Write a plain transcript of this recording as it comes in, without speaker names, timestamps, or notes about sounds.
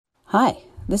Hi,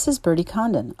 this is Bertie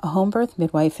Condon, a home birth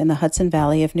midwife in the Hudson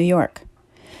Valley of New York.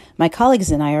 My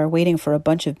colleagues and I are waiting for a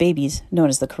bunch of babies, known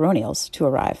as the coronials, to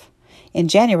arrive. In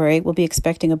January, we'll be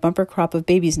expecting a bumper crop of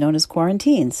babies known as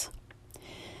quarantines.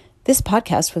 This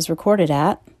podcast was recorded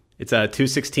at... It's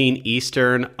 2:16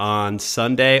 Eastern on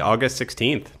Sunday, August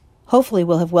 16th. Hopefully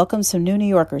we'll have welcomed some new New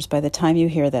Yorkers by the time you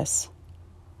hear this.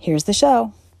 Here's the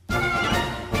show.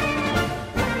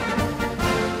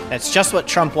 That's just what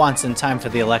Trump wants in time for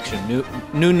the election.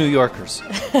 New New Yorkers.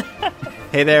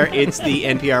 Hey there, it's the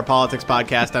NPR Politics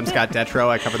Podcast. I'm Scott Detrow.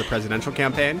 I cover the presidential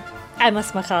campaign. I'm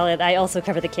Asma Khalid. I also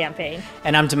cover the campaign.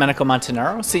 And I'm Domenico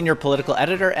Montanaro, senior political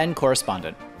editor and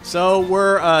correspondent. So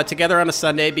we're together on a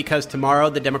Sunday because tomorrow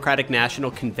the Democratic National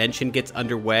Convention gets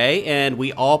underway, and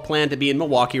we all plan to be in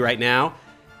Milwaukee right now.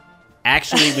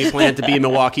 Actually, we planned to be in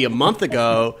Milwaukee a month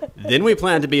ago, then we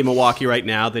plan to be in Milwaukee right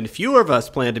now, then fewer of us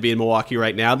plan to be in Milwaukee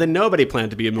right now, then nobody planned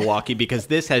to be in Milwaukee because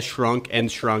this has shrunk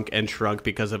and shrunk and shrunk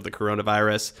because of the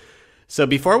coronavirus. So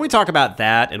before we talk about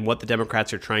that and what the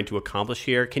Democrats are trying to accomplish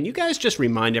here, can you guys just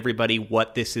remind everybody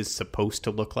what this is supposed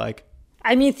to look like?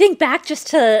 I mean, think back just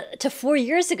to 4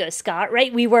 years ago, Scott,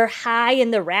 right? We were high in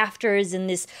the rafters in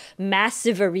this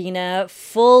massive arena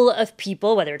full of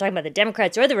people, whether we're talking about the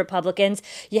Democrats or the Republicans.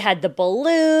 You had the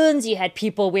balloons, you had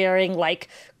people wearing like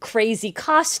crazy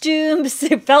costumes.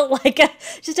 It felt like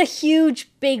just a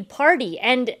huge, big party.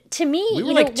 And to me, we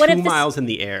were like 2 miles in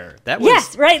the air. That was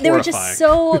yes, right. Horrifying. There were just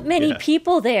so many Yeah.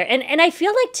 people there. And I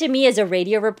feel like to me as a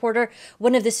radio reporter,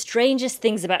 one of the strangest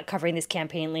things about covering this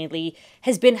campaign lately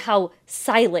has been how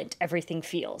silent everything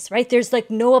feels, right? There's like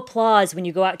no applause when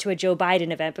you go out to a Joe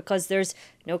Biden event because there's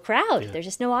no crowd. Yeah. There's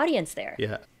just no audience there.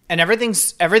 Yeah. And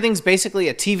everything's basically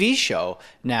a TV show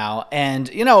now.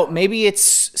 And, maybe it's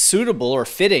suitable or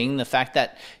fitting the fact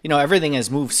that, everything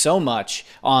has moved so much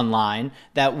online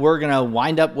that we're going to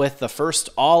wind up with the first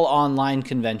all online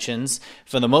conventions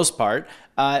for the most part.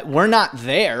 We're not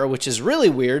there, which is really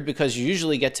weird because you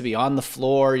usually get to be on the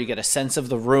floor. You get a sense of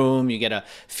the room. You get a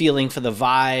feeling for the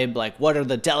vibe. Like, what are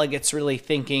the delegates really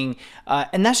thinking?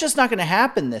 And that's just not going to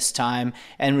happen this time.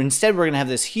 And instead, we're going to have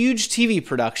this huge TV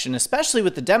production, especially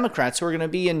with the Democrats who are going to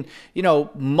be in,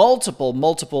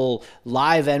 multiple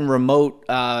live and remote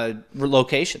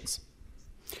locations.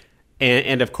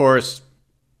 And of course,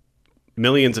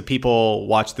 millions of people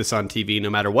watch this on TV no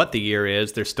matter what the year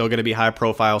is. There's still going to be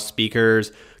high-profile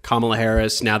speakers. Kamala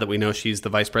Harris, now that we know she's the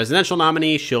vice presidential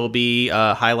nominee, she'll be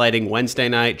highlighting Wednesday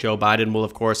night. Joe Biden will,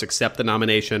 of course, accept the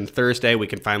nomination Thursday. We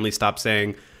can finally stop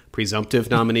saying presumptive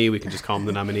nominee. We can just call him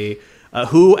the nominee.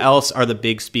 Who else are the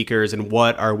big speakers, and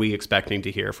what are we expecting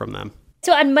to hear from them?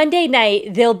 So on Monday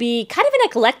night, there'll be kind of an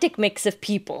eclectic mix of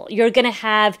people. You're going to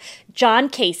have John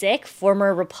Kasich,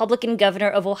 former Republican governor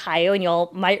of Ohio, and y'all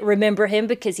might remember him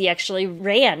because he actually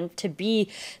ran to be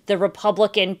the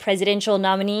Republican presidential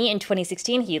nominee in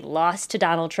 2016. He lost to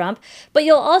Donald Trump. But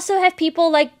you'll also have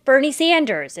people like Bernie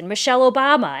Sanders and Michelle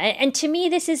Obama. And to me,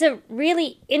 this is a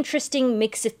really interesting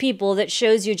mix of people that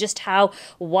shows you just how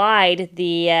wide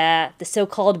the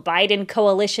so-called Biden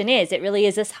coalition is. It really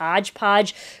is this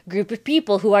hodgepodge group of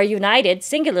people who are united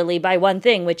singularly by one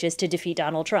thing, which is to defeat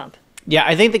Donald Trump. Yeah,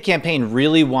 I think the campaign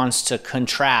really wants to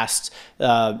contrast,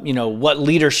 what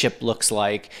leadership looks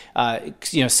like,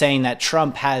 saying that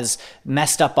Trump has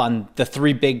messed up on the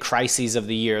three big crises of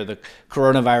the year, the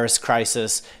coronavirus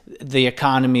crisis, the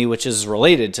economy, which is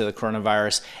related to the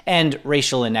coronavirus, and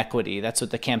racial inequity. That's what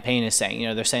the campaign is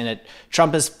saying. They're saying that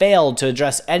Trump has failed to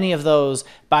address any of those.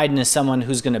 Biden is someone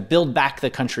who's going to build back the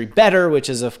country better, which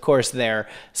is, of course, their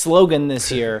slogan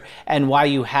this year, and why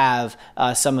you have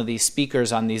some of these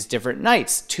speakers on these different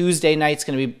nights. Tuesday night's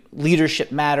going to be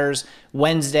Leadership Matters.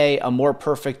 Wednesday, a more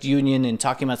perfect union, and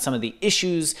talking about some of the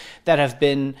issues that have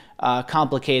been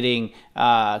complicating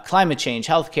climate change,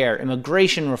 healthcare,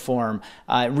 immigration reform,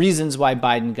 reasons why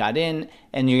Biden got in.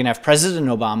 And you're going to have President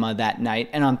Obama that night.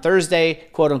 And on Thursday,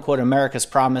 quote unquote, America's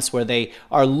Promise, where they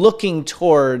are looking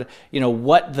toward,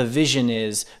 what the vision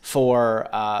is for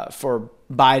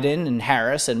Biden and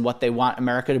Harris and what they want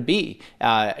America to be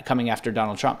coming after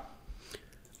Donald Trump.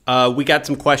 We got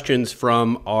some questions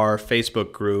from our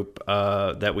Facebook group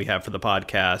that we have for the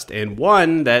podcast. And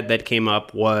one that came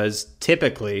up was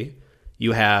typically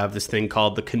you have this thing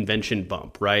called the convention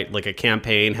bump, right? Like a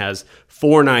campaign has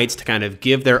 4 nights to kind of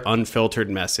give their unfiltered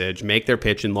message, make their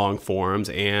pitch in long forms,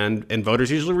 and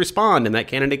voters usually respond, and that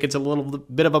candidate gets a little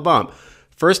bit of a bump.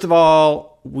 First of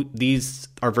all, these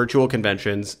are virtual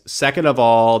conventions. Second of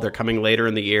all, they're coming later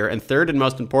in the year. And third, and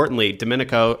most importantly,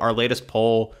 Domenico, our latest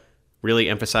poll really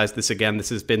emphasized this again. This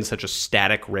has been such a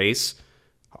static race.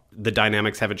 the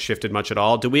dynamics haven't shifted much at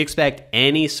all. Do we expect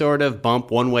any sort of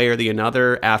bump one way or the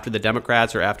other after the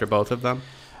Democrats or after both of them?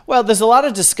 Well, there's a lot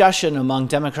of discussion among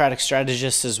Democratic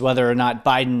strategists as whether or not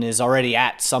Biden is already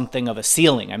at something of a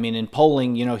ceiling. I mean, in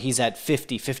polling, he's at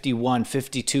 50, 51,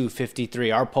 52,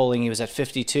 53. Our polling, he was at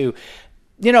 52.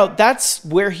 That's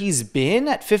where he's been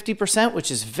at 50%, which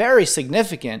is very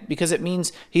significant because it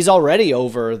means he's already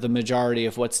over the majority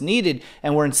of what's needed.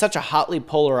 And we're in such a hotly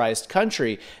polarized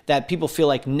country that people feel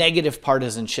like negative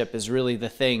partisanship is really the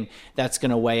thing that's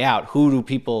going to weigh out. Who do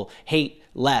people hate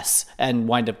less and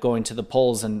wind up going to the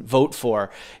polls and vote for?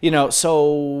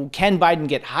 So can Biden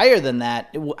get higher than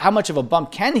that? How much of a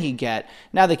bump can he get?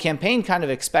 Now, the campaign kind of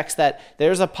expects that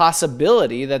there's a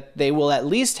possibility that they will at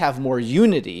least have more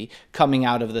unity coming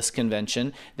out of this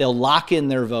convention. They'll lock in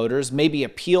their voters, maybe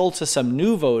appeal to some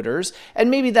new voters, and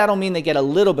maybe that'll mean they get a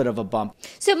little bit of a bump.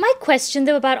 So my question,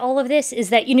 though, about all of this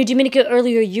is that, Domenico,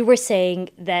 earlier you were saying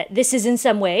that this is in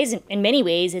some ways, in many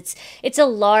ways, it's a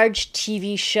large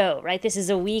TV show, right? This is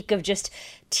a week of just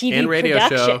TV and radio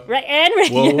production, show, right? And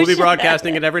radio we'll be show.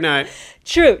 broadcasting it every night.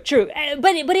 True.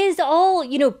 But it is all,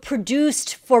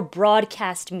 produced for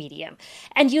broadcast medium.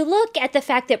 And you look at the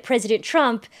fact that President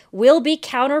Trump will be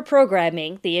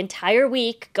counter-programming the entire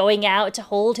week, going out to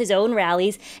hold his own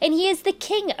rallies, and he is the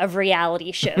king of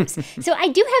reality shows. So I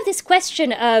do have this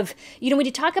question of, when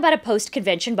you talk about a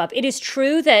post-convention bump, it is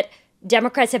true that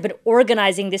Democrats have been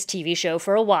organizing this TV show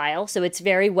for a while, so it's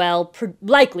very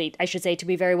likely, I should say, to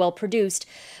be very well produced.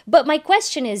 But my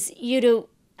question is,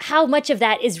 how much of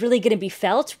that is really going to be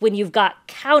felt when you've got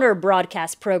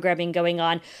counter-broadcast programming going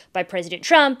on by President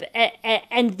Trump,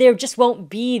 and there just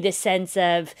won't be the sense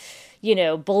of,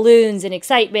 balloons and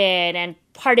excitement and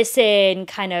partisan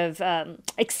kind of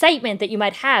excitement that you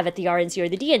might have at the RNC or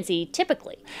the DNC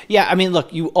typically. Yeah, I mean,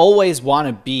 look, you always want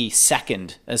to be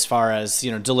second as far as,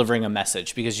 delivering a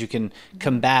message because you can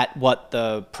combat what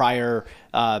the prior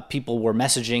people were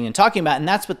messaging and talking about. And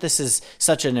that's what this is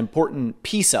such an important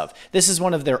piece of. This is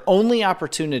one of their only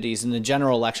opportunities in the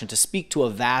general election to speak to a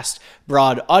vast,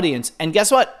 broad audience. And guess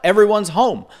what? Everyone's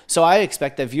home. So I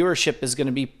expect that viewership is going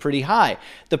to be pretty high.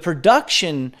 The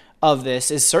production of this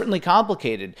is certainly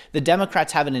complicated. The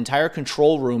Democrats have an entire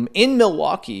control room in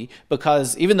Milwaukee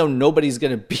because even though nobody's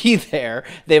going to be there,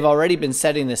 they've already been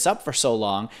setting this up for so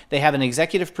long. They have an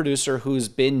executive producer who's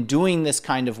been doing this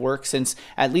kind of work since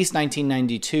at least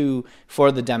 1992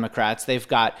 for the Democrats. They've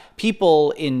got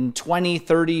people in 20,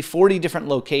 30, 40 different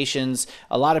locations,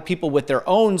 a lot of people with their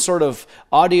own sort of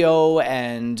audio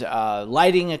and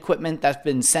lighting equipment that's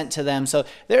been sent to them. So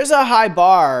there's a high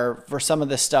bar for some of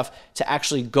this stuff to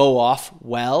actually go off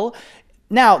well.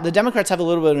 Now, the Democrats have a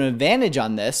little bit of an advantage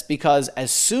on this because as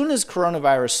soon as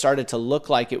coronavirus started to look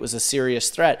like it was a serious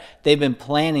threat, they've been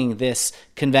planning this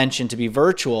convention to be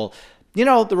virtual.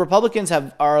 The Republicans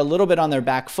are a little bit on their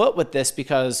back foot with this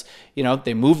because,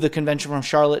 they moved the convention from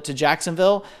Charlotte to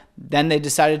Jacksonville. Then they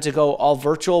decided to go all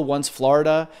virtual once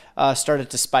Florida started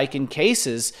to spike in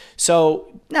cases.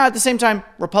 So now at the same time,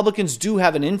 Republicans do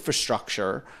have an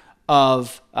infrastructure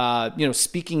of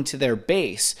speaking to their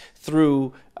base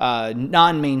through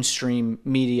non-mainstream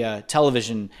media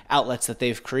television outlets that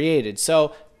they've created.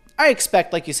 So I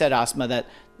expect, like you said, Asma, that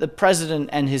the president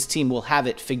and his team will have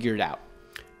it figured out.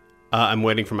 I'm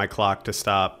waiting for my clock to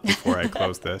stop before I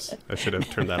close this. I should have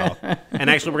turned that off. And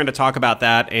actually, we're going to talk about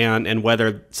that and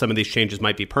whether some of these changes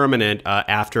might be permanent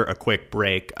after a quick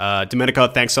break. Domenico,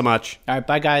 thanks so much. All right,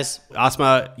 bye, guys.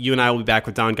 Asma, you and I will be back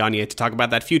with Don Gagne to talk about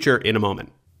that future in a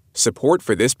moment. Support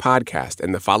for this podcast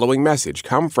and the following message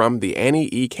come from the Annie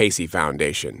E. Casey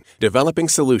Foundation, developing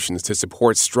solutions to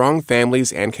support strong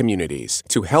families and communities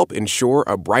to help ensure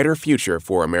a brighter future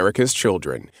for America's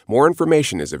children. More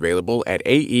information is available at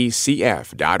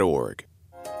aecf.org.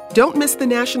 Don't miss the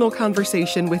national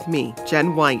conversation with me,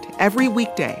 Jen White, every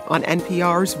weekday on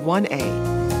NPR's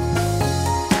 1A.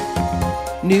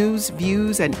 News,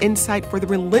 views, and insight for the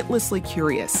relentlessly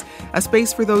curious. A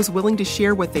space for those willing to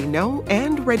share what they know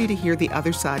and ready to hear the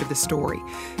other side of the story.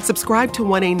 Subscribe to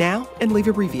 1A now and leave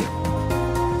a review.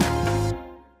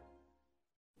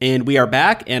 And we are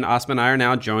back, and Asma and I are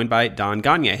now joined by Don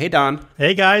Gagne. Hey, Don.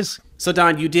 Hey, guys. So,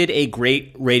 Don, you did a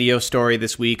great radio story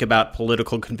this week about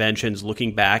political conventions,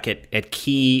 looking back at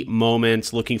key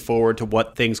moments, looking forward to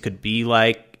what things could be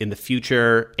like in the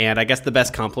future. And I guess the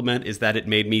best compliment is that it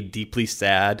made me deeply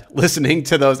sad listening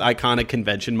to those iconic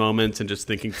convention moments and just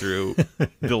thinking through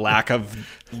the lack of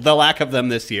them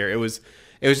this year. It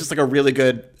It was just like a really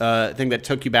good thing that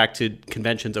took you back to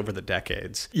conventions over the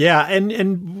decades. Yeah,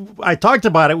 and I talked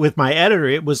about it with my editor.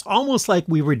 It was almost like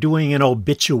we were doing an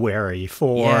obituary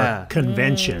for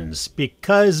conventions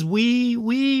because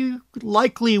we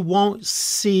likely won't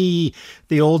see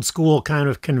the old school kind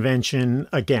of convention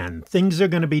again. Things are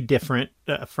going to be different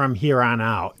from here on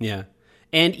out. Yeah.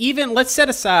 And even, let's set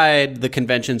aside the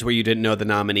conventions where you didn't know the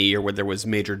nominee or where there was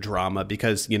major drama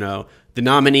because, you know, the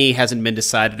nominee hasn't been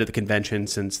decided at the convention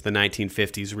since the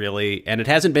 1950s, really. And it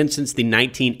hasn't been since the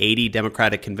 1980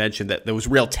 Democratic Convention that there was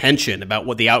real tension about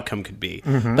what the outcome could be.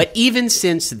 Mm-hmm. But even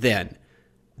since then,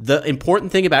 the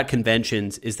important thing about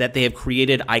conventions is that they have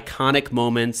created iconic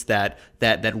moments that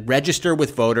register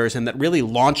with voters and that really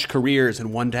launch careers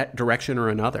in one direction or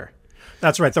another.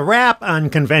 That's right. The rap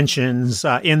on conventions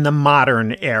in the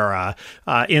modern era,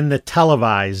 in the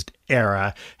televised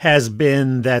era, has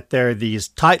been that they're these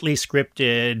tightly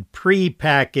scripted,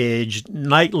 pre-packaged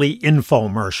nightly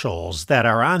infomercials that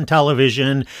are on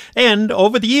television. And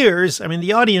over the years, I mean,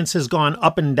 the audience has gone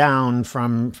up and down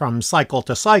from cycle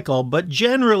to cycle, but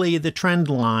generally the trend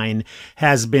line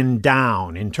has been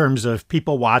down in terms of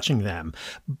people watching them.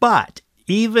 But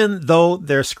even though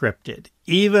they're scripted,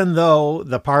 even though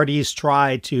the parties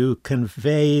try to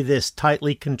convey this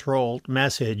tightly controlled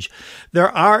message, there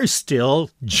are still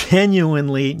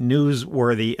genuinely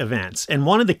newsworthy events. And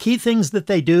one of the key things that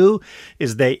they do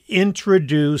is they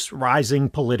introduce rising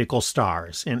political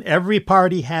stars. And every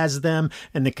party has them,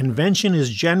 and the convention is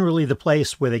generally the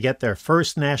place where they get their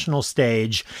first national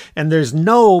stage. And there's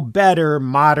no better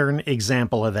modern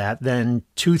example of that than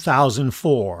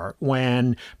 2004,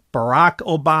 when Barack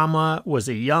Obama was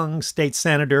a young state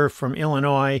senator from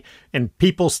Illinois, and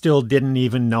people still didn't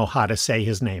even know how to say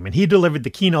his name. And he delivered the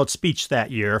keynote speech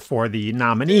that year for the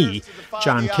nominee,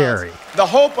 John Kerry. The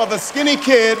hope of a skinny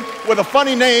kid with a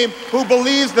funny name who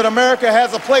believes that America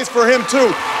has a place for him,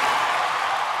 too.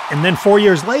 And then 4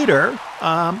 years later,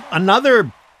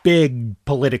 another big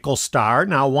political star,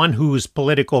 now one whose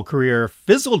political career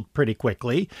fizzled pretty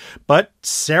quickly, but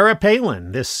Sarah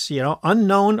Palin, this,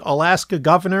 unknown Alaska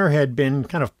governor, had been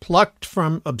kind of plucked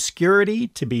from obscurity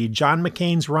to be John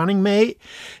McCain's running mate.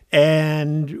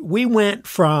 And we went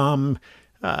from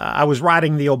I was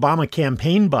riding the Obama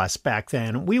campaign bus back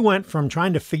then. We went from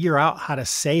trying to figure out how to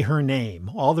say her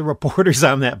name, all the reporters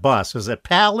on that bus, is it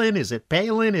Palin? Is it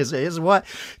Palin? Is what?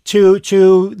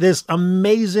 To this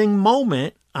amazing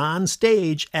moment on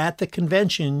stage at the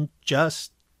convention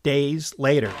just days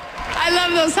later. I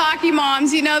love those hockey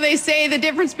moms. They say the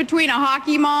difference between a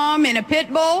hockey mom and a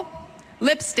pit bull,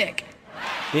 lipstick.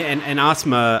 Yeah, and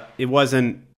Asma, it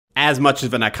wasn't as much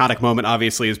of an iconic moment,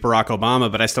 obviously, as Barack Obama,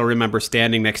 but I still remember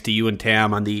standing next to you and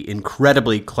Tam on the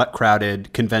incredibly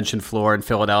crowded convention floor in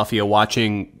Philadelphia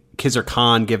watching Khizr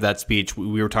Khan give that speech.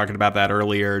 We were talking about that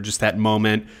earlier, just that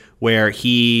moment where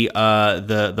he,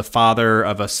 the father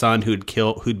of a son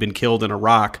who'd been killed in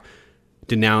Iraq,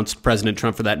 denounced President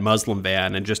Trump for that Muslim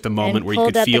ban, and just a moment where you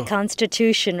could feel... And pulled out the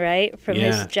Constitution, right, from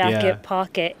his jacket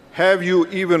pocket. Have you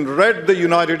even read the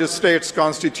United States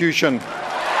Constitution?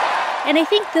 And I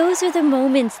think those are the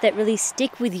moments that really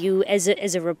stick with you as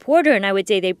a reporter. And I would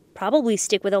say they probably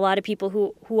stick with a lot of people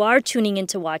who are tuning in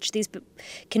to watch these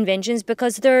conventions,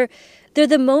 because they're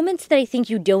the moments that I think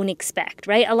you don't expect,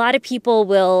 right? A lot of people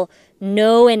will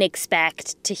know and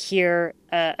expect to hear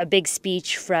a big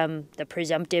speech from the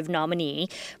presumptive nominee,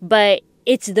 but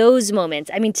it's those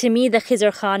moments. I mean, to me, the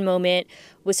Khizr Khan moment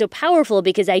was so powerful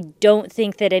because I don't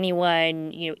think that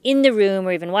anyone, in the room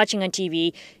or even watching on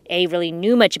TV, really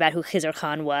knew much about who Khizr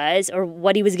Khan was or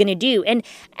what he was going to do. And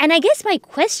I guess my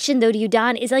question, though, to you,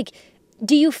 Don, is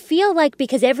do you feel like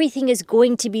because everything is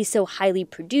going to be so highly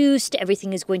produced,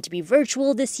 everything is going to be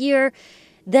virtual this year,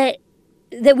 that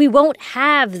we won't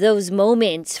have those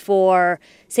moments for,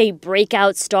 say,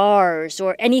 breakout stars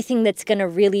or anything that's going to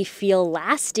really feel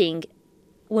lasting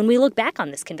when we look back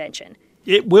on this convention?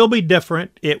 It will be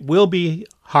different. It will be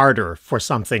harder for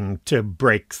something to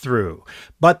break through.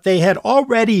 But they had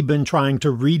already been trying to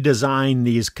redesign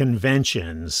these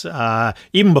conventions,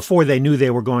 even before they knew they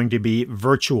were going to be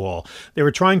virtual. They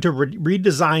were trying to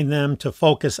redesign them to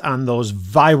focus on those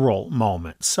viral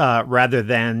moments rather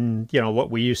than,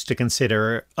 what we used to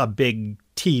consider a big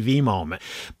TV moment.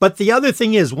 But the other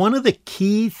thing is, one of the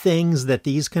key things that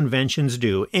these conventions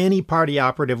do, any party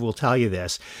operative will tell you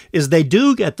this, is they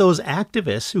do get those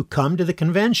activists who come to the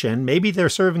convention. Maybe they're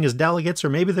serving as delegates or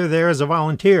maybe they're there as a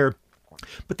volunteer,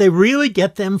 but they really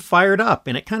get them fired up,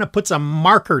 and it kind of puts a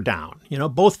marker down,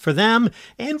 both for them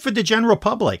and for the general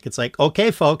public. It's like, okay,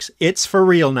 folks, it's for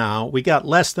real now. We got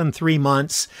less than 3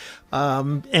 months,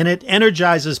 and it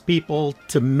energizes people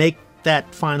to make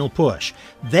that final push.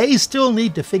 They still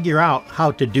need to figure out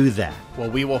how to do that. Well,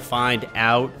 we will find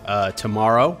out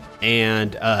tomorrow,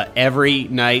 and every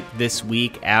night this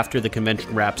week after the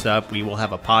convention wraps up, we will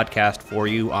have a podcast for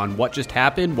you on what just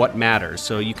happened, what matters.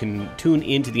 So you can tune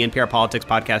into the NPR Politics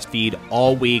podcast feed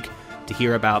all week to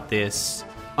hear about this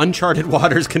uncharted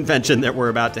waters convention that we're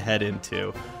about to head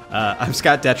into. I'm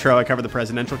Scott Detrow. I cover the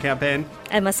presidential campaign.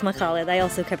 I'm Asma Khalid. I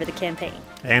also cover the campaign.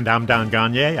 And I'm Don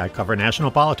Gagné. I cover national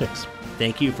politics.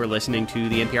 Thank you for listening to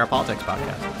the NPR Politics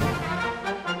Podcast.